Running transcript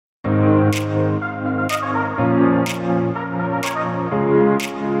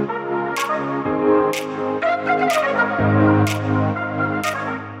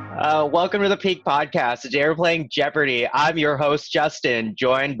Welcome to the Peak Podcast. Today we're playing Jeopardy. I'm your host, Justin,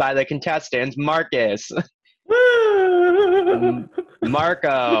 joined by the contestants, Marcus,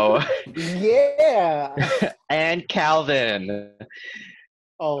 Marco, Yeah. and Calvin.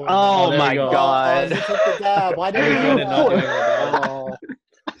 Oh my go. God. Oh, you took the dab. Why did you do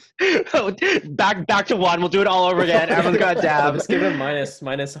that? Back to one. We'll do it all over again. Everyone's got a dab. Just give him minus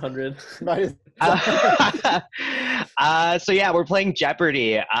 100. So yeah, we're playing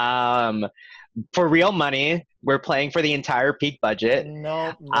Jeopardy. For real money, we're playing for the entire Peak budget.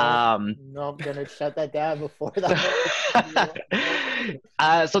 No, I'm gonna shut that down before that.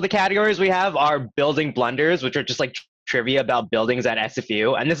 So the categories we have are building blunders, which are just like trivia about buildings at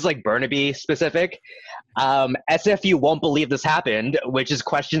SFU, and this is like Burnaby specific. SFU won't believe this happened, which is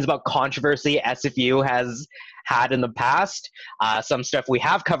questions about controversy SFU has had in the past. Some stuff we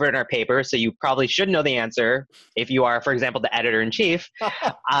have covered in our paper, so you probably should know the answer if you are, for example, the editor-in-chief.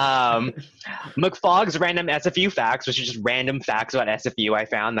 McFog's random SFU facts, which is just random facts about SFU I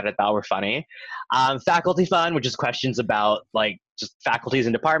found that I thought were funny. Faculty fun, which is questions about like just faculties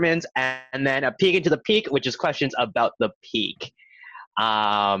and departments, and then a peek into the Peak, which is questions about the Peak.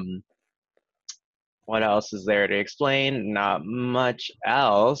 What else is there to explain? Not much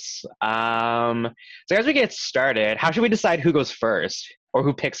else. So as we get started, how should we decide who goes first or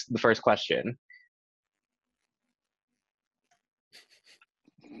who picks the first question?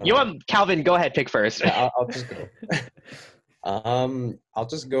 You want Calvin? Go ahead, pick first. Yeah, I'll just go. I'll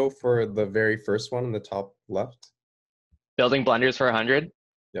just go for the very first one in the top left. Building blunders for 100.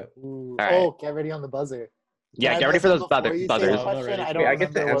 Yeah. Ooh, right. Oh, get ready on the buzzer. Yeah, Can get I ready for those listen before you say buzzers. the question? I Wait, don't I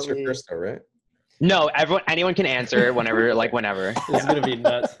get to remember what answer we- first, though, right? No, anyone can answer whenever, whenever. This is gonna be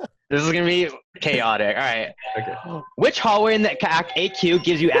nuts. This is gonna be chaotic. All right. Okay. Which hallway in the AQ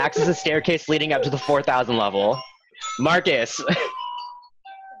gives you access to staircase leading up to the 4,000 level? Marcus,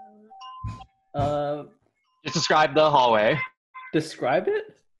 just describe the hallway. Describe it.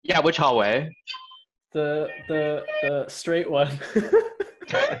 Yeah, which hallway? The straight one.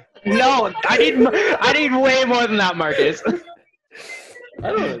 No, I need way more than that, Marcus. I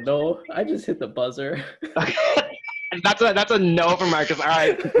don't know. I just hit the buzzer. That's a no for Marcus. All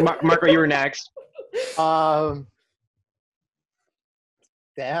right, Marco, you were next. Damn,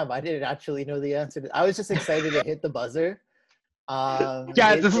 I didn't actually know the answer. I was just excited to hit the buzzer.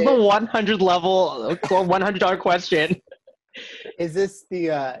 Guys, this is the 100 level, $100 question. Is this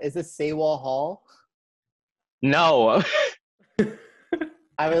Saywall Hall? No.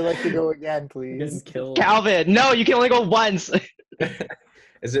 I would like to go again, Getting please. killed. Calvin, no, you can only go once.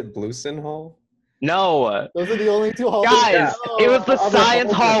 Is it Blueson Hall? No. Those are the only two halls. Guys, it was the Other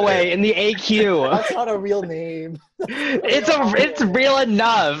science halls. hallway in the AQ. That's not a real name. It's real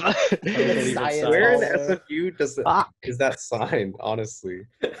enough. It's science Where in hallway. SFU Fuck. is that sign, honestly?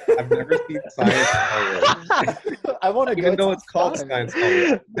 I've never seen science hallway. I want to go. Even though it's called science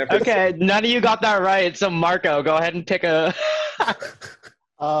hallway. Never Okay, none of you got that right. So Marco, go ahead and pick a.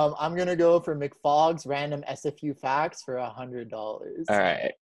 I'm gonna go for McFog's random SFU facts for $100. All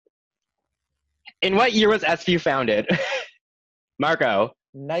right. In what year was SFU founded? Marco.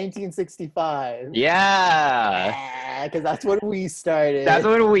 1965. Yeah. Because that's when we started. That's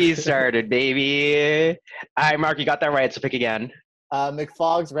when we started, baby. All right, Mark, you got that right. So pick again.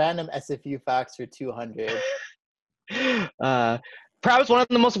 McFog's random SFU facts for 200. Perhaps one of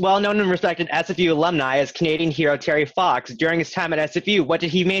the most well-known and respected SFU alumni is Canadian hero Terry Fox. During his time at SFU, what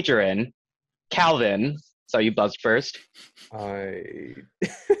did he major in? Calvin. So you buzzed first. I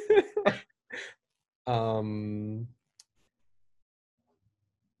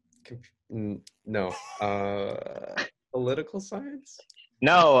no. Political science?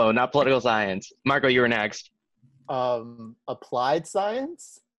 No, not political science. Marco, you were next. Applied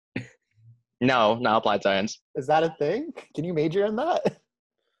science? No, not applied science. Is that a thing? Can you major in that?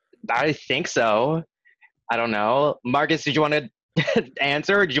 I think so. I don't know. Marcus, did you want to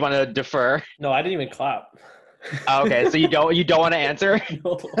answer or did you want to defer? No, I didn't even clap. Oh, okay, so you don't want to answer?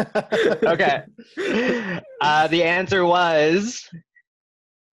 No. Okay. The answer was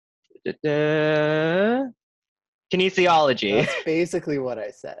kinesiology. That's basically what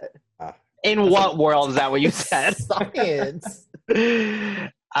I said. In what world is that what you said? Science.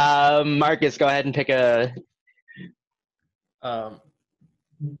 Marcus, go ahead and pick a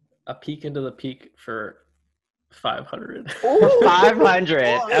peek into the Peak for 500.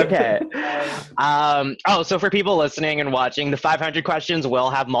 500. Okay. So for people listening and watching, the 500 questions will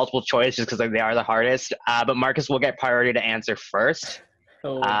have multiple choice just because they are the hardest. But Marcus will get priority to answer first.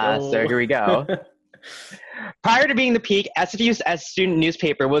 Oh, So here we go. Prior to being the Peak, SFU's student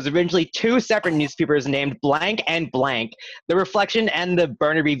newspaper was originally two separate newspapers named Blank and Blank, the Reflection and the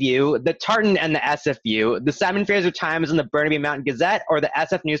Burnaby View, the Tartan and the SF View, the Simon Fraser Times and the Burnaby Mountain Gazette, or the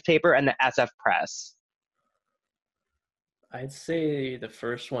SF newspaper and the SF Press. I'd say the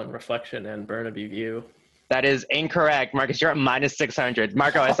first one, Reflection and Burnaby View. That is incorrect. Marcus, you're at minus 600.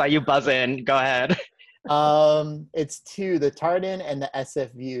 Marco, I saw you buzz in. Go ahead. It's two, the Tartan and the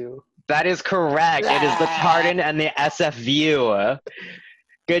SF View. That is correct. It is the Tartan and the SF View.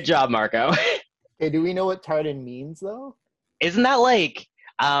 Good job, Marco. Okay, do we know what Tartan means though? Isn't that like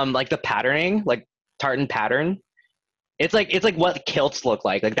the patterning, like tartan pattern? It's like what kilts look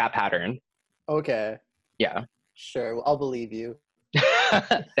like that pattern. Okay. Yeah. Sure, well, I'll believe you.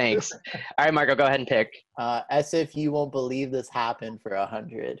 Thanks. All right, Marco, go ahead and pick. SFU won't believe this happened for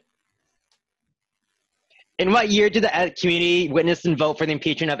 100. In what year did the community witness and vote for the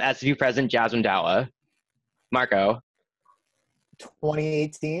impeachment of SFU President Jasmine Dawa? Marco.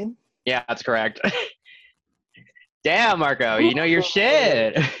 2018? Yeah, that's correct. Damn, Marco, you know your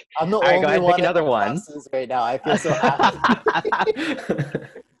shit. I'm the All right, only go ahead and one pick another in the one. classes right now. I feel so happy.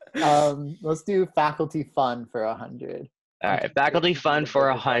 Let's do faculty fun for 100. All right, faculty fund for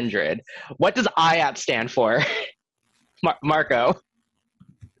 100. What does IAP stand for? Marco.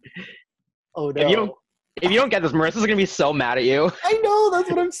 Oh no. If you don't get this, Marissa's gonna be so mad at you. I know, that's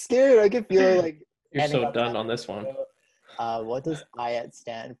what I'm scared. I can feel like You're ending so up done that. on this one. What does IAT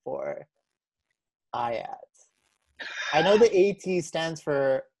stand for? IAT. I know the AT stands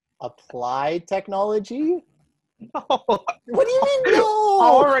for Applied Technology. No, What do you mean no?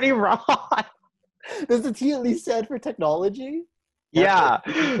 already wrong. Does the T at least stand for technology? Yeah.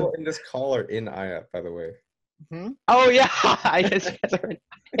 People in this call are in IAP, by the way. Oh yeah. I guess.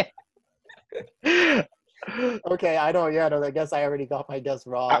 Okay, I don't yet. I guess I already got my guess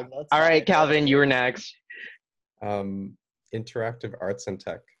wrong. That's All right, fine. Calvin, you were next. Interactive arts and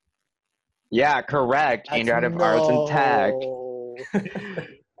tech. Yeah, correct. That's Interactive arts and tech. no.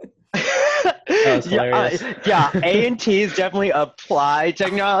 That was hilarious. Yeah, A&T is definitely applied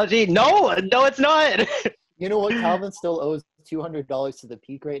technology. No, it's not. You know what? Calvin still owes $200 to the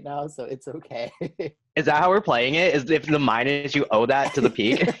Peak right now, so it's okay. Is that how we're playing it? Is if the minus you owe that to the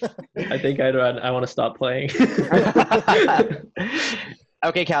Peak? I think I want to stop playing.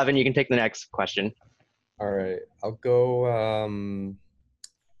 Okay, Calvin, you can take the next question. All right, I'll go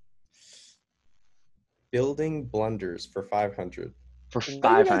building blunders for 500. For Why you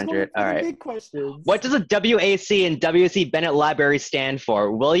guys 500. going for All the right. big questions? What does a WAC and WC Bennett Library stand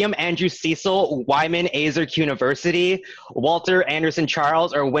for? William Andrew Cecil, Wyman Azurk University, Walter Anderson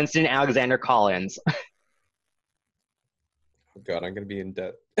Charles, or Winston Alexander Collins? Oh God, I'm gonna be in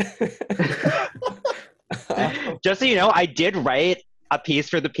debt. Just so you know, I did write a piece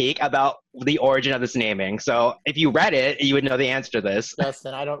for the Peak about the origin of this naming. So if you read it, you would know the answer to this.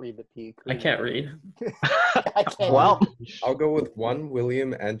 Justin, I don't read the Peak. I can't read. I can't Well, I'll go with one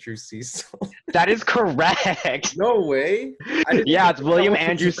William Andrew Cecil. that is correct. No way. Yeah, it's William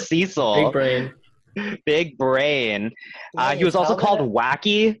Andrew Cecil. Big brain. Big brain. He was also called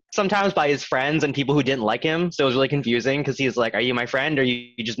Wacky sometimes by his friends and people who didn't like him. So it was really confusing because he's like, are you my friend or are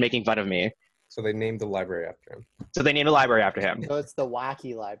you just making fun of me? So they named the library after him. So they named a library after him. So it's the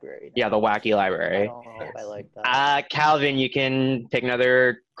Wacky Library. Yeah, the Wacky I Library. don't know if I like that. Calvin, you can pick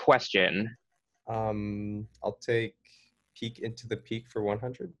another question. I'll take peek into the Peak for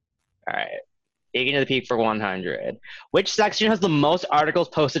 100. All right. Digging to the Peak for 100. Which section has the most articles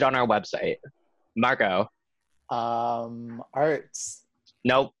posted on our website? Marco. Arts.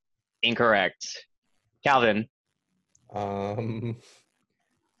 Nope. Incorrect. Calvin.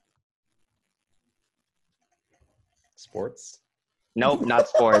 Sports. Nope, not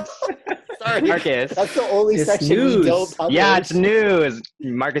sports. Sorry. Marcus. That's the only It's section news. we don't publish. Yeah, it's news.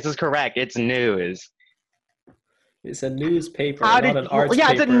 Marcus is correct. It's news. It's a newspaper, How not did? an arts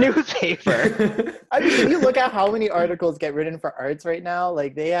Yeah, paper. it's a newspaper. I mean, if you look at how many articles get written for arts right now,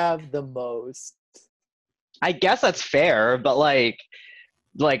 like they have the most. I guess that's fair, but like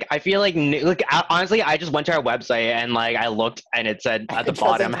I feel like honestly, I just went to our website and I looked and it said at the Justin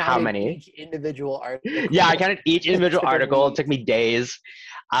bottom how counted many. each individual article. Yeah, I counted each individual Took a article. It week. took me days.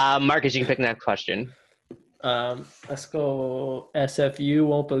 Marcus, you can pick the next question. Let's go. SFU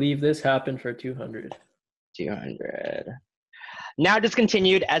won't believe this happened for 200. 200. Now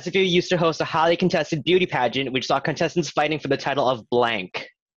discontinued, SFU used to host a highly contested beauty pageant which saw contestants fighting for the title of blank.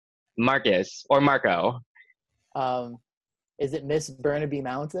 Marcus or Marco? Is it Miss Burnaby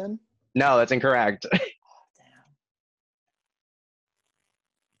Mountain? No, that's incorrect.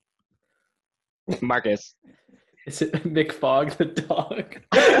 Marcus. Is it McFog the dog?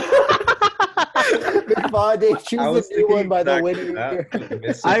 Come on, Dave, I choose was a new thinking one by the exactly winner. that, but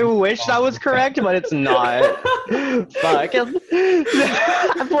Mrs. I wish that was correct, but it's not. Fuck.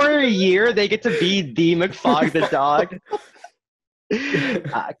 For a year, they get to be the McFog the dog.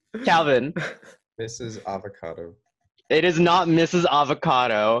 Calvin, Mrs. Avocado. it is not Mrs.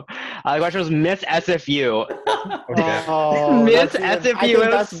 Avocado. The question was Miss SFU. Okay. Oh, Miss that's even- I SFU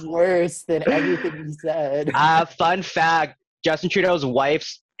think that's is- worse than everything you said. Fun fact: Justin Trudeau's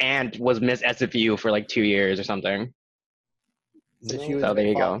wife's aunt was Miss SFU for like 2 years or something. So she was So there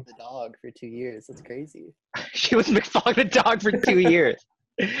you go. McFog the dog for 2 years. That's crazy. She was McFog the dog for 2 years.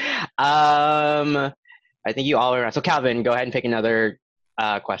 I think you all are. So Calvin, go ahead and pick another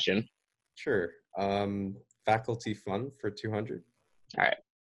question. Sure. Faculty fun for 200.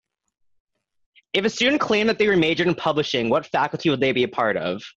 If a student claimed that they were majored in publishing, what faculty would they be a part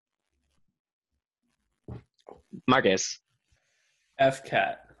of? Marcus.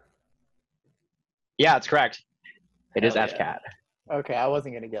 FCAT. Yeah, it's correct. It is Hell yeah. FCAT. Okay, I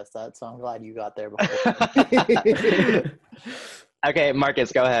wasn't gonna guess that, so I'm glad you got there before. Okay,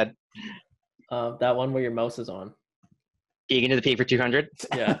 Marcus, go ahead. That one where your mouse is on. Egan to the P for 200.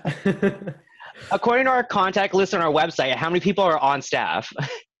 Yeah. According to our contact list on our website, how many people are on staff?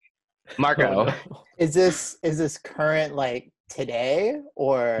 Marco. Oh, no. Is this current like today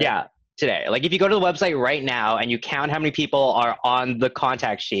or? Yeah, today. Like if you go to the website right now and you count how many people are on the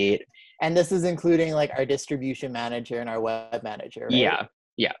contact sheet. And this is including like our distribution manager and our web manager, right?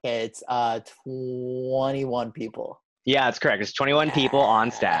 Yeah. Okay, it's 21 people. Yeah, it's correct. It's 21 people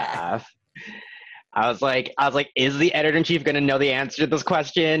on staff. I was like, is the editor-in-chief going to know the answer to this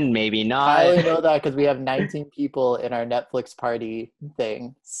question? Maybe not. I only know that because we have 19 people in our Netflix party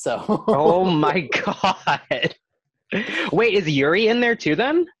thing. So. Oh my god. Wait, is Yuri in there too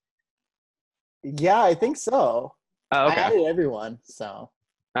then? Yeah, I think so. Oh, I okay. added everyone, so.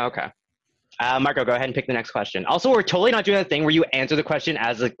 Okay. Marco, go ahead and pick the next question. Also, we're totally not doing that thing where you answer the question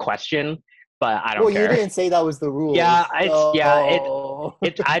as a question, but I don't Well, care. you didn't say that was the rule. Yeah, so...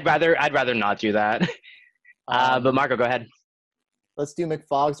 I'd rather not do that. But Marco, go ahead. Let's do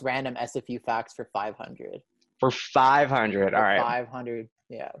McFog's random SFU facts for 500. For 500. All right. 500.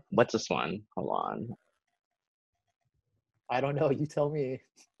 Yeah. What's this one? Hold on. I don't know. You tell me.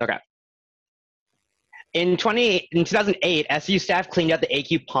 Okay. In 2008, SU staff cleaned out the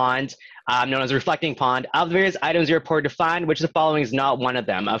AQ pond, known as a reflecting pond. Of the various items you reported to find, which of the following is not one of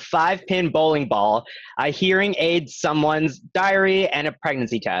them? A 5-pin bowling ball, a hearing aid, someone's diary, and a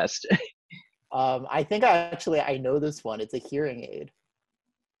pregnancy test. I think I know this one. It's a hearing aid.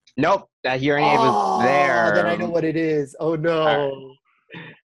 Nope, that hearing aid was there. Then I know what it is. Oh no.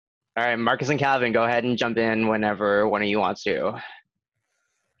 All right, Marcus and Calvin, go ahead and jump in whenever one of you wants to.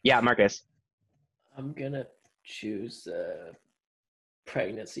 Yeah, Marcus. I'm gonna choose a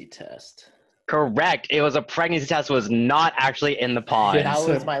pregnancy test. Correct. It was a pregnancy test. Was not actually in the pond. Yeah. That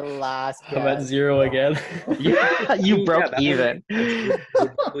was my last I'm at guess. 0 again. Yeah, you broke that even. would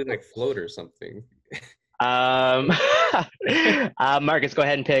probably like float or something. Marcus, go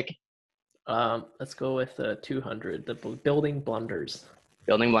ahead and pick. Let's go with 200. The building blunders.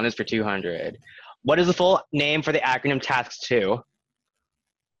 Building blunders for 200. What is the full name for the acronym Tasks 2?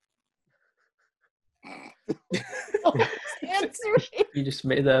 Answer. You just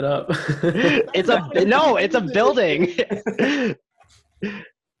made that up. It's a building.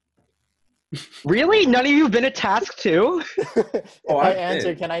 Really? None of you have been at Task 2? If Oh, I I've answer,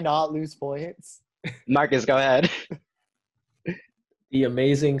 been. can I not lose points? Marcus, go ahead. The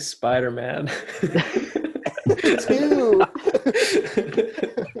Amazing Spider-Man. 2.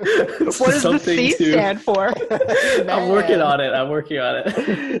 What does the C stand for? I'm working on it.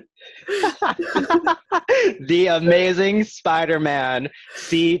 The Amazing Spider-Man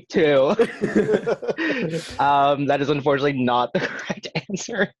C2. That is unfortunately not the correct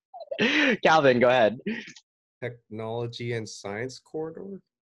answer. Calvin, go ahead. Technology and science corridor.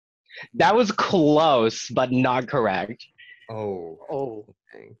 That was close, but not correct. Oh. Oh.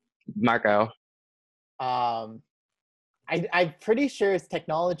 Dang. Marco. I'm pretty sure it's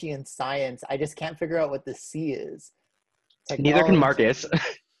technology and science. I just can't figure out what the C is. Neither can Technology Marcus.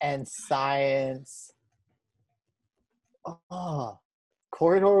 And science. Oh,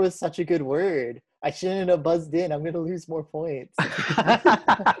 corridor was such a good word. I shouldn't have buzzed in. I'm going to lose more points.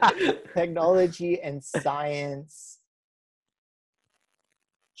 Technology and science.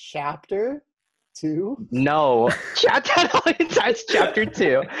 Chapter 2? No. Technology and Science Chapter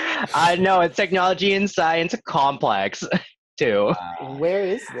 2. No, it's Technology and Science Complex 2. Where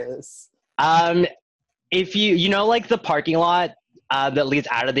is this? If you know like the parking lot that leads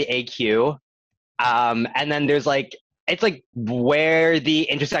out of the AQ, and then there's like It's like where the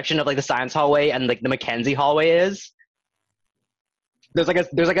intersection of like the science hallway and like the Mackenzie hallway is. There's like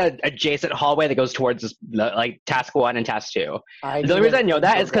a adjacent hallway that goes towards this, like task 1 and task 2. I The only need reason I an know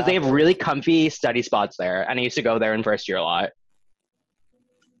that is because they have infographic. really comfy study spots there, and I used to go there in first year a lot.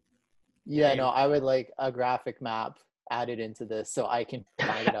 Yeah, no, I would like a graphic map added into this so I can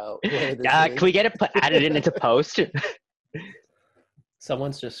find out where this Can is. we get it added in into post?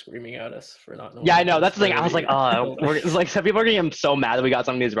 Someone's just screaming at us for not knowing. Yeah, I know. what's That's the thing. I was like, oh, it's like some people are getting so mad that we got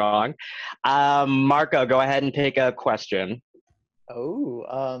some of these wrong. Marco, go ahead and pick a question.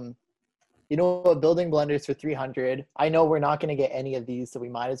 Oh, you know what? Building blunders for 300. I know we're not going to get any of these, so we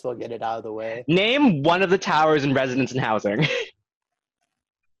might as well get it out of the way. Name one of the towers in residence and housing.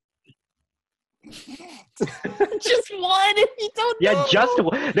 Just one if you don't know. Yeah,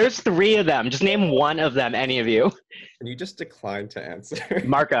 just there's 3 of them. Just name one of them, any of you. Can you just decline to answer?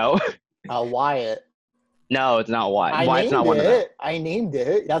 Marco. Wyatt. No, it's not Wyatt. I Wyatt's named not one of them. it. I named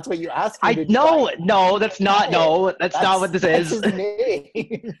it. That's what you asked me I to no, try. no, that's not. No, that's not what this That's is. his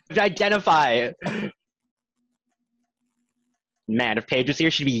name. Identify. Man, if Paige was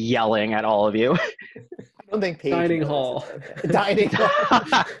here, she'd be yelling at all of you. I don't think Paige Dining knows. hall. Okay. Dining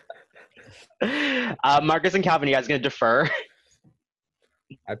hall. Marcus and Calvin, you guys gonna defer?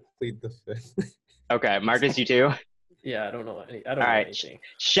 I plead the fifth. Okay, Marcus, you too. Yeah, I don't know. I don't All know right. anything.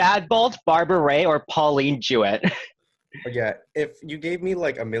 Shadbolt, Barbara Ray, or Pauline Jewett? But yeah, if you gave me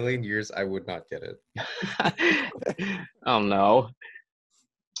like a million years, I would not get it. Oh no.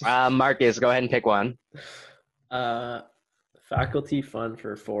 Marcus, go ahead and pick one. Faculty fund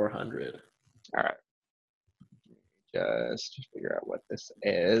for 400. All right. Just figure out what this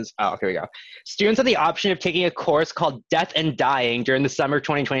is. Oh, here we go. Students have the option of taking a course called Death and Dying during the summer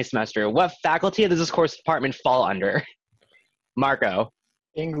 2020 semester. What faculty does this course department fall under? Marco.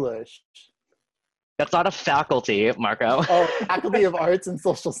 English. That's not a faculty, Marco. Oh, Faculty of Arts and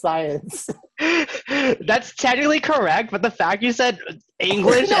Social Science. That's technically correct, but the fact you said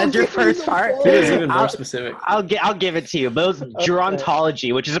English No, as your give me first the part, full- It is even more I'll- specific. I'll give it to you. But it was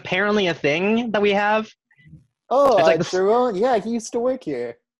gerontology, which is apparently a thing that we have. Oh, It's like the- Jerome. Yeah, he used to work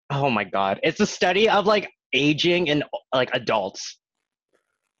here. Oh my god. It's the study of like aging in like adults.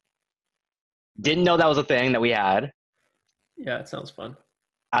 Didn't know that was a thing that we had. Yeah, it sounds fun.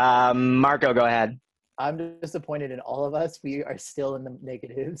 Marco, go ahead. I'm disappointed in all of us. We are still in the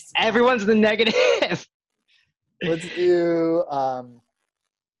negatives. Everyone's the negative. Let's do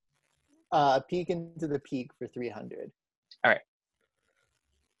peek into the peak for 300.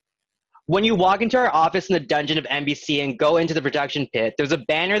 When you walk into our office in the dungeon of NBC and go into the production pit, there's a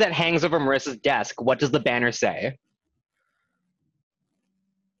banner that hangs over Marissa's desk. What does the banner say?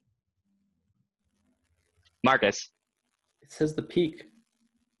 Marcus. It says the peak,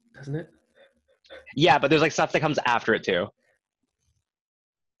 doesn't it? Yeah, but there's like stuff that comes after it too.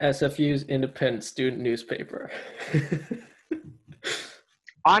 SFU's independent student newspaper.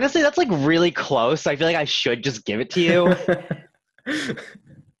 Honestly, that's like really close. I feel like I should just give it to you.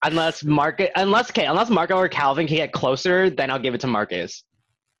 Unless Marco or Calvin can get closer, then I'll give it to Marcus.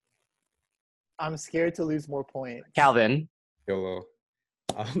 I'm scared to lose more points. Calvin. YOLO.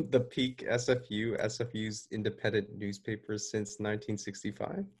 The Peak SFU's independent newspaper since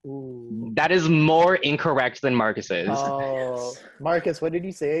 1965. Ooh. That is more incorrect than Marcus's. Oh, Marcus, what did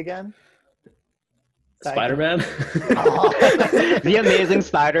you say again? Spider-Man. The Amazing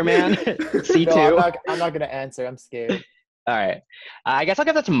Spider-Man, C2. No, I'm not gonna answer. I'm scared. All right. I guess I'll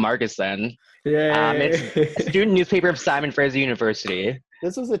give that to Marcus then. Yay. It's a student newspaper of Simon Fraser University.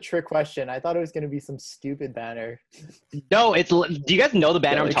 This was a trick question. I thought it was gonna be some stupid banner. No, do you guys know the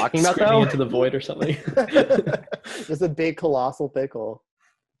banner Yeah, I'm like talking about screaming though? into the void or something. Just a big colossal pickle.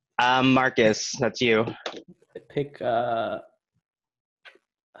 Marcus, that's you. Pick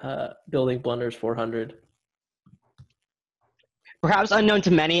building blunders 400. Perhaps unknown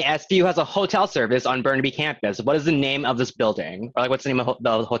to many, SVU has a hotel service on Burnaby campus. What is the name of this building? Or like, what's the name of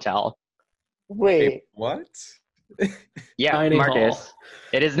the hotel? Wait, What? Yeah, Dining Marcus. hall.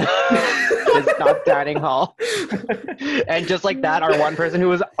 It is not. It's not dining hall. And just like that, our one person who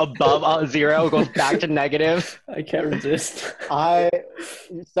was above 0 goes back to negative. I can't resist.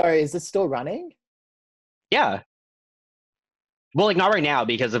 sorry, is this still running? Yeah. Well, like not right now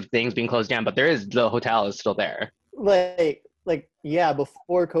because of things being closed down, but the hotel is still there. Like yeah,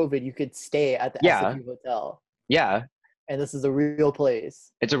 before COVID, you could stay at the Yeah. SFU hotel, Yeah, and this is a real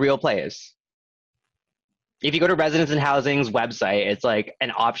place. it's a real place. If you go to Residence and Housing's website, it's like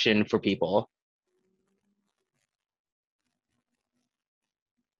an option for people.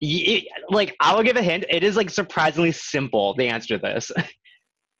 Like, I will give a hint. It is like surprisingly simple, the answer to this.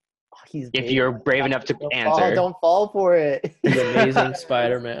 He's if big. you're brave enough to Don't answer. don't fall for it. The Amazing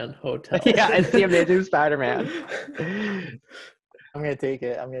Spider-Man Hotel. Yeah, it's the Amazing Spider-Man. I'm gonna take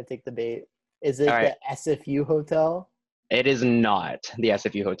it. I'm gonna take the bait. Is it All right. the SFU hotel? It is not the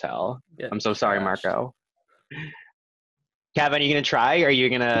SFU Hotel. Get I'm so sorry, trashed. Marco. Kevin, are you gonna try or are you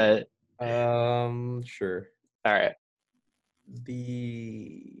gonna? Sure. All right.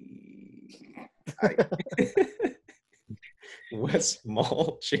 West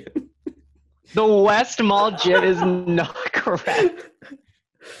Mall Gym. The West Mall Gym is not correct.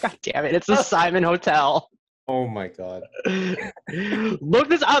 God damn it! It's the Simon Hotel. Oh my god. Look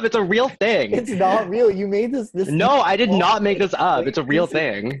this up. It's a real thing. It's not real. You made this. No, I did not make this up. It's a real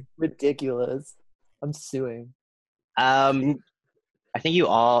thing. Ridiculous. I'm suing. I think you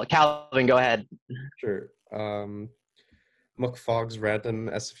all. Calvin, go ahead. Sure. McFog's random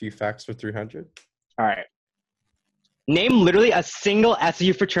SFU facts for 300. All right. Name literally a single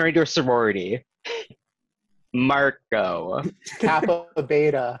SU fraternity or sorority. Marco. Kappa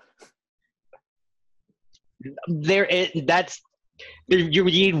Beta. You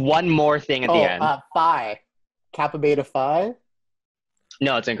need one more thing at the end. Phi. Kappa Beta Phi.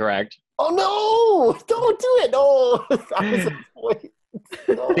 No, it's incorrect. Oh no! Don't do it! No.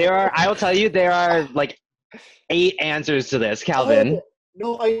 I will tell you, there are like 8 answers to this, Calvin.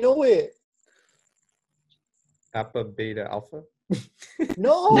 No, I know it. Kappa Beta Alpha.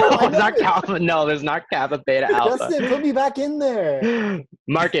 No, No, I it's know not it. Kappa. No, there's not Kappa Beta Alpha. Justin, put me back in there.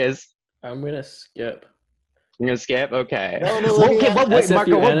 Marcus, I'm gonna skip. you're gonna skip? Okay. No, let me Okay, answer.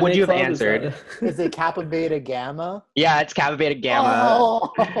 Marco, what would Anime you have Club, is that answered? it? Is it Kappa Beta Gamma? Yeah, it's Kappa Beta Gamma.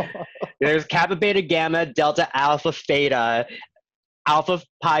 Oh. There's Kappa Beta Gamma, Delta Alpha Theta, Alpha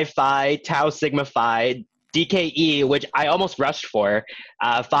Pi Phi, Tau Sigma Phi, DKE, which I almost rushed for,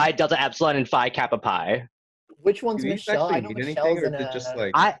 Phi Delta Epsilon, and Phi Kappa Pi. Which one's Do these Michelle? I actually know mean Michelle's anything, or in is it just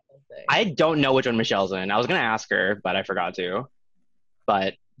like I don't know which one Michelle's in. I was gonna ask her, but I forgot to.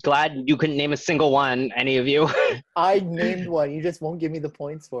 But glad you couldn't name a single one, any of you, I named one. You just won't give me the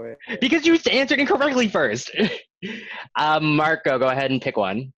points for it. because you answered incorrectly first. Marco, go ahead and pick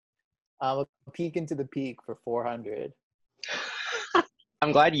one. A peek into the peak for 400.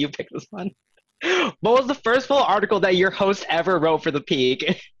 I'm glad you picked this one. What was the first full article that your host ever wrote for The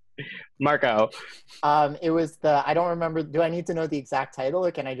Peak? Marco. It was I don't remember. Do I need to know the exact title, or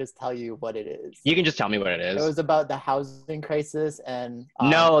can I just tell you what it is? You can just tell me what it It is. was about the housing crisis and.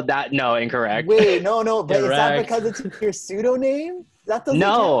 No, incorrect. Wait, no. But is that Correct. because it's your pseudonym? That doesn't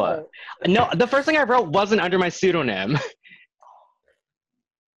No. count. No, the first thing I wrote wasn't under my pseudonym.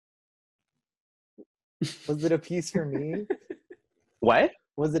 Was it a piece for me? What?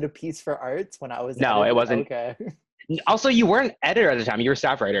 Was it a piece for arts when I was? No, editor? it wasn't. Okay. Also, you weren't editor at the time. You were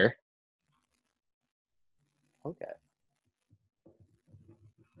staff writer. Okay.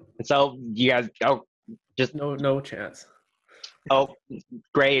 And so you guys, No chance.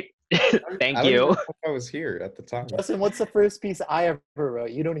 great. Thank I don't even you. know if I was here at the time. Justin, what's the first piece I ever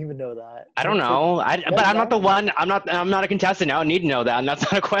wrote? You don't even know that. I don't know. But I'm not the one. I'm not a contestant. I don't need to know that. And that's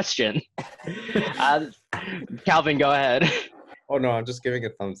not a question. Calvin, go ahead. Oh no, I'm just giving a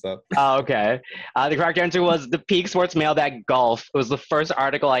thumbs up. Oh, okay. The correct answer was The Peak Sports Mailbag Golf. It was the first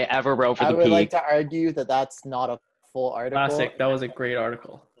article I ever wrote for I The would Peak. like to argue that that's not a full article. Classic. That was a great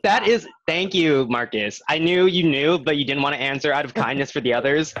article. That is, thank you, Marcus. I knew you knew, but you didn't want to answer out of kindness for the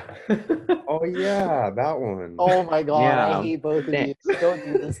others. Oh yeah, that one. Oh my god, Yeah. I hate both of you. Don't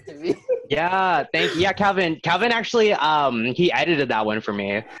do this to me. Yeah, thank you. Yeah, Calvin. Calvin actually, he edited that one for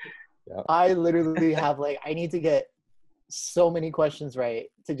me. I literally have I need to get so many questions right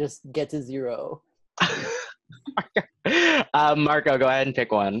to just get to 0. Marco, go ahead and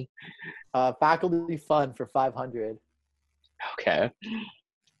pick one. Faculty fund for 500. Okay.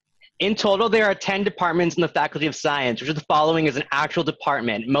 In total, there are 10 departments in the Faculty of Science, which are the following as an actual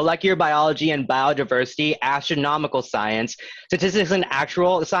department: molecular biology and biodiversity, astronomical science, statistics and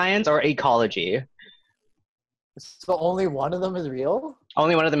actual science, or ecology. So only one of them is real?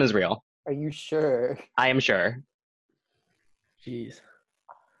 Only one of them is real. Are you sure? I am sure. Jeez.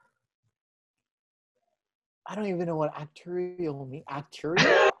 I don't even know what actuarial means.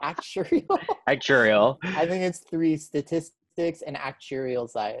 Actuarial? Actuarial? Actuarial. I think it's 3: statistics and actuarial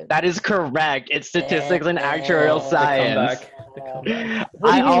science. That is correct. It's statistics and actuarial The science. The comeback.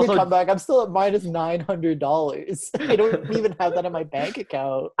 What do you I mean also- to come back? I'm still at minus $900. I don't even have that in my bank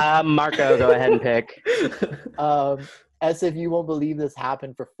account. Marco, go ahead and pick. As if you won't believe this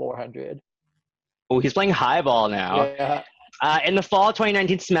happened for 400. Oh, he's playing highball now. Yeah. In the fall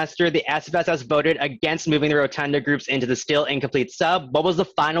 2019 semester, the SFSS voted against moving the rotunda groups into the still incomplete sub. What was the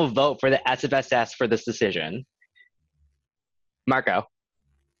final vote for the SFSS for this decision? Marco.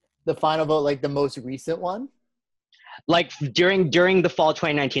 The final vote, like the most recent one. Like during the fall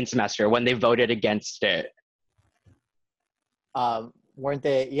 2019 semester when they voted against it. Weren't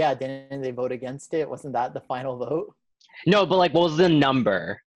they? Yeah, didn't they vote against it? Wasn't that the final vote? No, but like, what was the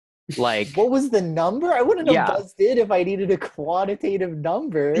number? Like, What was the number? I wouldn't have Yeah. buzzed in if I needed a quantitative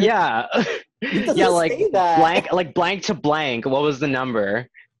number. yeah, It doesn't yeah, like say that. blank to blank. What was the number?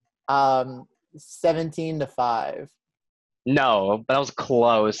 17-5. No, but that was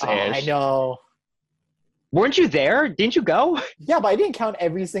close-ish. Oh, I know. Weren't you there? Didn't you go? Yeah, but I didn't count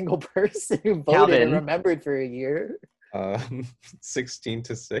every single person who voted Calvin. and remembered for a year.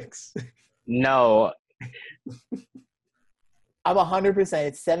 16-6. No. I'm 100%.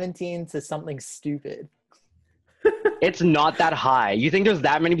 It's 17 to something stupid. It's not that high. You think there's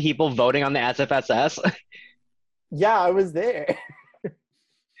that many people voting on the SFSS? Yeah, I was there.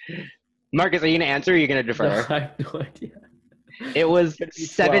 Marcus, are you gonna answer or are you gonna No, defer? I have no idea. It was Could be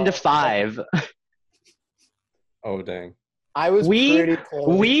 7-5. Oh dang. I was pretty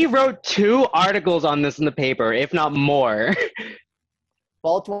close. We wrote 2 articles on this in the paper, if not more.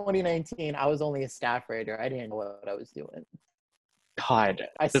 Fall 2019, I was only a staff writer. I didn't know what I was doing. God,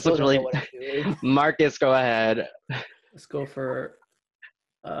 I this still looks don't really. know what I'm doing. Marcus, go ahead. Let's go for.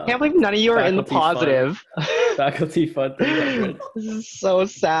 Can't believe none of you are in the faculty fund. positive. Faculty fund 300. This is so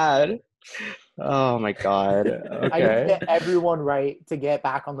sad. Oh my god. I need to Okay. get everyone right to get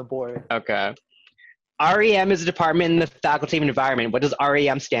back on the board. Okay. REM is a department in the Faculty of Environment. What does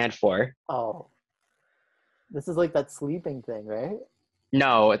REM stand for? Oh. This is like that sleeping thing, right?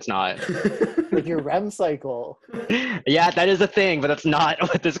 No, it's not. Like your REM cycle. Yeah, that is a thing, but that's not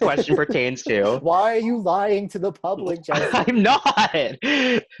what this question pertains to. Why are you lying to the public, Jesse? I'm not.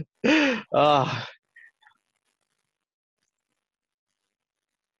 Oh,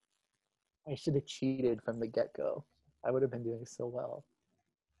 I should have cheated from the get-go. I would have been doing so well.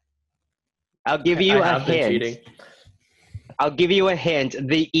 I'll give you I a have been hint. cheating. I'll give you a hint.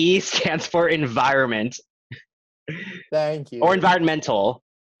 The E stands for environment Thank you. or environmental.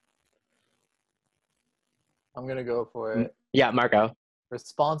 I'm going to go for it. Yeah, Marco.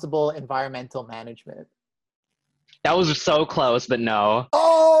 Responsible environmental management. That was so close, but no.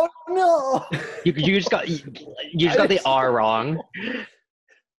 Oh, no! You just got the R wrong.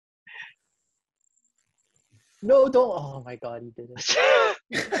 No, don't. Oh, my God, you did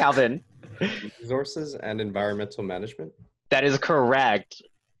it. Calvin, Resources and environmental management. that is correct.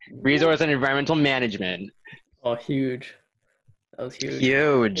 Resource and environmental management. Oh, huge. That was huge. It's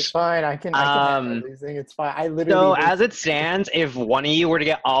Huge. fine. I can handle losing. It's fine. I So literally. as it stands, if one of you were to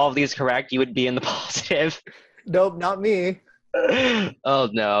get all of these correct, you would be in the positive. Nope, not me. Oh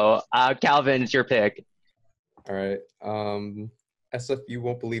no. Calvin, it's your pick. All right. SFU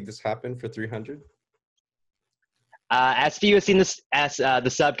won't believe this happened for 300. SVU has seen this as the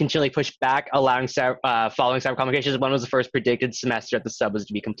sub continually pushed back, allowing following several complications. When was the first predicted semester that the sub was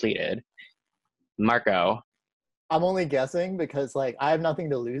to be completed? Marco. I'm only guessing because, like, I have nothing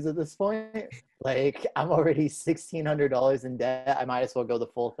to lose at this point. Like, I'm already $1,600 in debt. I might as well go the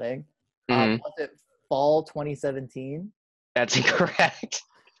full thing. Mhm. Was it fall 2017? That's incorrect.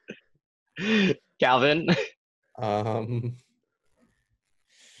 Calvin.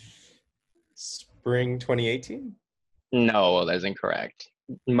 Spring 2018. No, that's incorrect.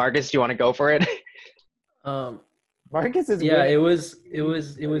 Marcus, do you want to go for it? Marcus is Yeah, winning. it was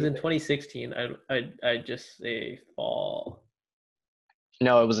in 2016. I'd just say fall.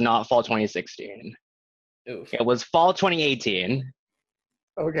 No, it was not fall 2016. Oof. It was fall 2018.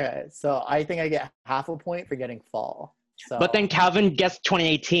 Okay, so I think I get half a point for getting fall. So, But then Calvin guessed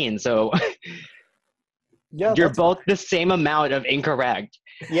 2018, so yeah, you're that's- both the same amount of incorrect.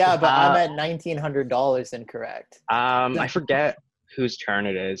 yeah, but I'm at $1,900 incorrect. I forget whose turn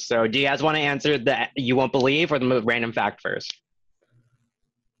it is. So do you guys want to answer the you won't believe or the random fact first?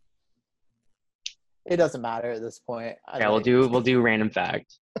 It doesn't matter at this point. Yeah, we'll do random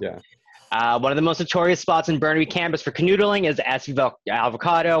fact. Yeah. One of the most notorious spots in Burnaby campus for canoodling is SV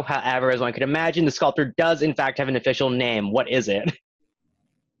Avocado. However, as one could imagine, the sculpture does in fact have an official name. What is it?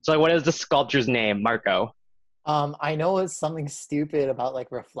 So what is the sculpture's name, Marco? I know it's something stupid about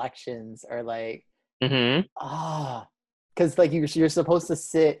like reflections or like Mm-hmm. because like you're supposed to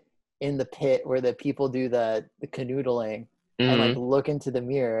sit in the pit where the people do the canoodling and like look into the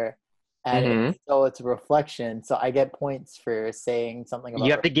mirror, and so it's a reflection. So I get points for saying something about.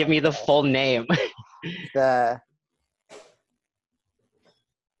 You have to give me the full name.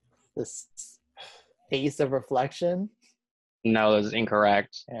 the space of reflection. No, that's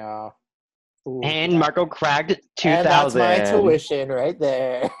incorrect. Yeah. Ooh, And yeah. Marco cracked 2,000. And that's my tuition right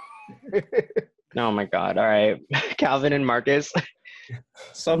there. Oh my god. All right. Calvin and Marcus.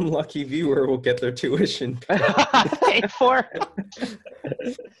 Some lucky viewer will get their tuition. Paid for.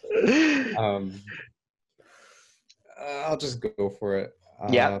 Um, I'll just go for it.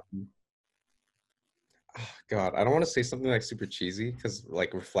 Yeah. God, I don't want to say something like super cheesy because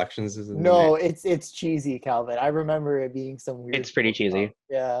like Reflections is in the No, name. it's cheesy, Calvin. I remember it being some weird. It's pretty cheesy.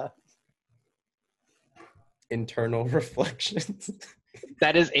 Yeah. Internal Reflections.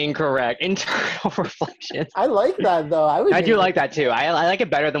 That is incorrect. Internal Reflections. I like that though. I do like that too. I like it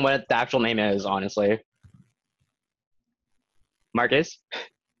better than what the actual name is, honestly. Marcus?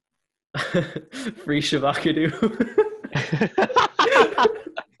 Free Shavakadu.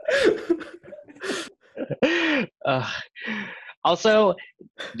 Also,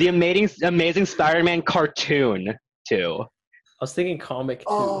 the Amazing Spider-Man cartoon too. I was thinking comic too.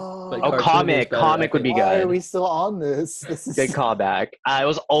 Oh. but Oh, cartoon comic. is better, Comic I would be think. Why good. are we still on this? This is Good callback. It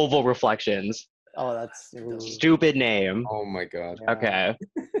was Oval Reflections. Oh, that's ooh. Stupid name. Oh my god. Yeah. Okay.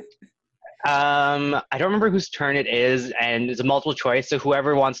 I don't remember whose turn it is, and it's a multiple choice, so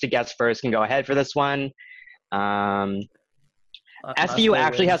whoever wants to guess first can go ahead for this one. SVU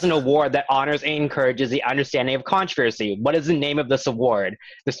actually has an award that honors and encourages the understanding of controversy. What is the name of this award?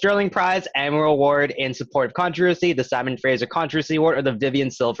 The Sterling Prize, Emerald Award in Support of Controversy, the Simon Fraser Controversy Award, or the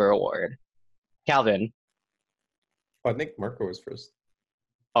Vivian Silver Award? Calvin. Oh, I think Marco was first.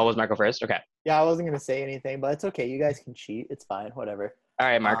 Oh, was Marco first? Okay. Yeah, I wasn't gonna say anything, but it's okay. You guys can cheat. It's fine. Whatever. All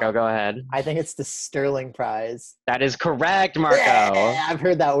right, Marco, go ahead. I think it's the Sterling Prize. That is correct, Marco. Yeah, I've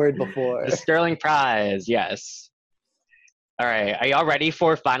heard that word before. The Sterling Prize, yes. All right, are y'all ready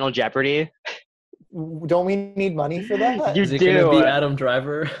for Final Jeopardy? Don't we need money for that? You Is it do. gonna be Adam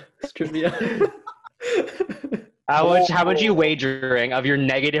Driver trivia? How much are you wagering of your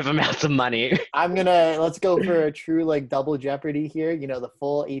negative amounts of money? Let's go for a true like double Jeopardy here. You know, the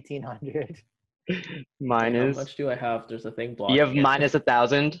full 1800. Mine How is. much do I have? There's a thing blocking. You have it. minus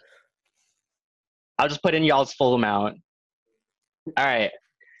 1,000. I'll just put in y'all's full amount. All right.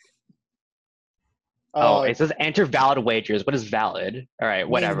 Oh, it says enter valid wagers. What is valid? All right,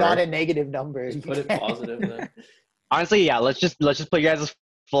 whatever. Not a negative number. Just You put it can't- positive then. Honestly, yeah. Let's just put you guys'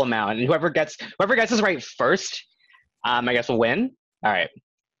 full amount, and whoever gets this right first, I guess will win. All right.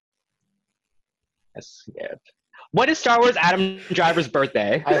 Yes. Yeah. What is Star Wars Adam Driver's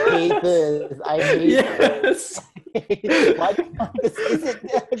birthday? I hate this. I hate Yes. this. Why this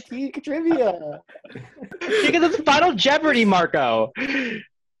isn't peak trivia? Because it's Final Jeopardy, Marco.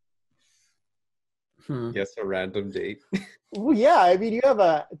 Yes, a random date. Well, yeah, I mean you have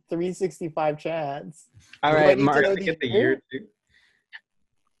a 365 chance. All Do I right, need to Mark. know Get the year too.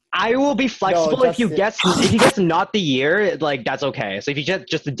 I will be flexible if you Justin. guess. If you guess not the year, like that's okay. So if you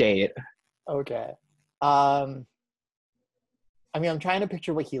just the date. Okay. I mean, I'm trying to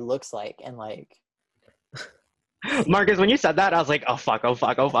picture what he looks like, and like, Marcus, when you said that, I was like, oh fuck, oh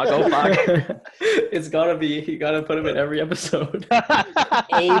fuck, oh fuck, oh fuck. It's gotta be. You gotta put him in every episode.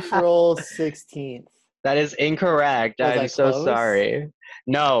 April 16th. That is incorrect. Was I'm I so close? sorry.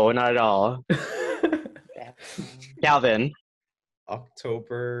 No, not at all. Calvin,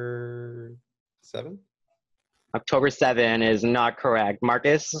 October 7th? October 7 is not correct.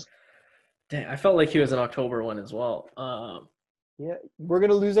 Marcus, Dang, I felt like he was an October one as well. Yeah, we're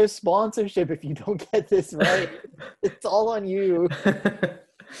gonna lose our sponsorship if you don't get this right. It's all on you.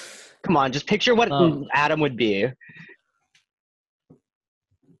 come on, just picture what Adam would be.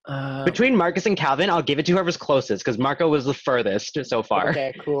 Between Marcus and Calvin, I'll give it to whoever's closest because Marco was the furthest so far.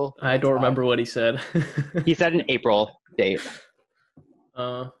 Okay, cool. I don't remember what he said. He said an April date.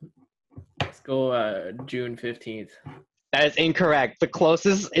 Let's go June 15th. That is incorrect. The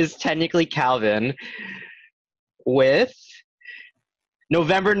closest is technically Calvin with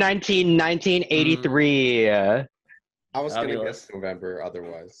November 19, 1983. I was going to Fabulous. guess November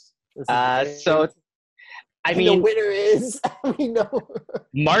otherwise. This is So, great. I And the mean, winner is we know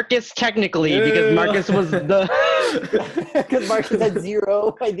Marcus technically, because Marcus was the... because Marcus had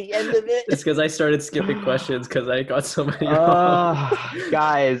 0 by the end of it. It's because I started skipping questions because I got so many wrong.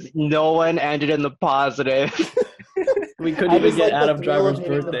 Guys, no one ended in the positive. We couldn't I even just get like the Adam thrill of Driver's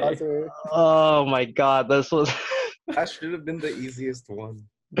hitting the birthday. buzzer. Oh my god, this was... That should have been the easiest one.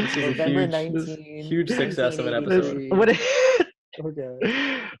 This is a November huge, 19, huge success of an episode. 1983. What?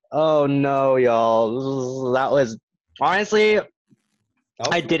 Okay. Oh no, y'all. That was... Honestly, That was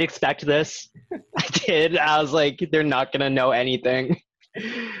I did expect this. I did. I was like, they're not gonna know anything.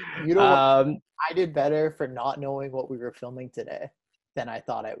 You know what? I did better for not knowing what we were filming today than I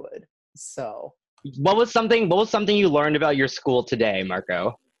thought I would. So, what was something you learned about your school today,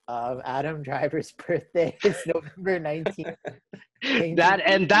 Marco? Adam Driver's birthday is November 19th.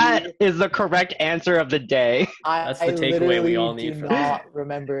 That is the correct answer of the day. That's the takeaway we all need do from not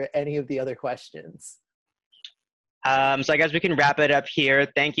remember any of the other questions. So I guess we can wrap it up here.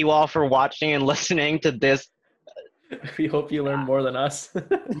 Thank you all for watching and listening to this. We hope you learn more than us.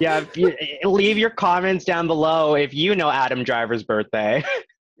 Yeah, leave your comments down below if you know Adam Driver's birthday.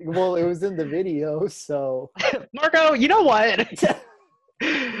 Well, it was in the video, so. Marco, you know what?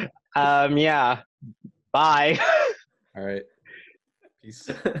 Yeah. Bye. All right. Peace.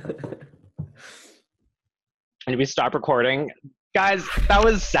 And we stop recording. Guys, that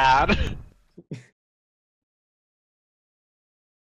was sad.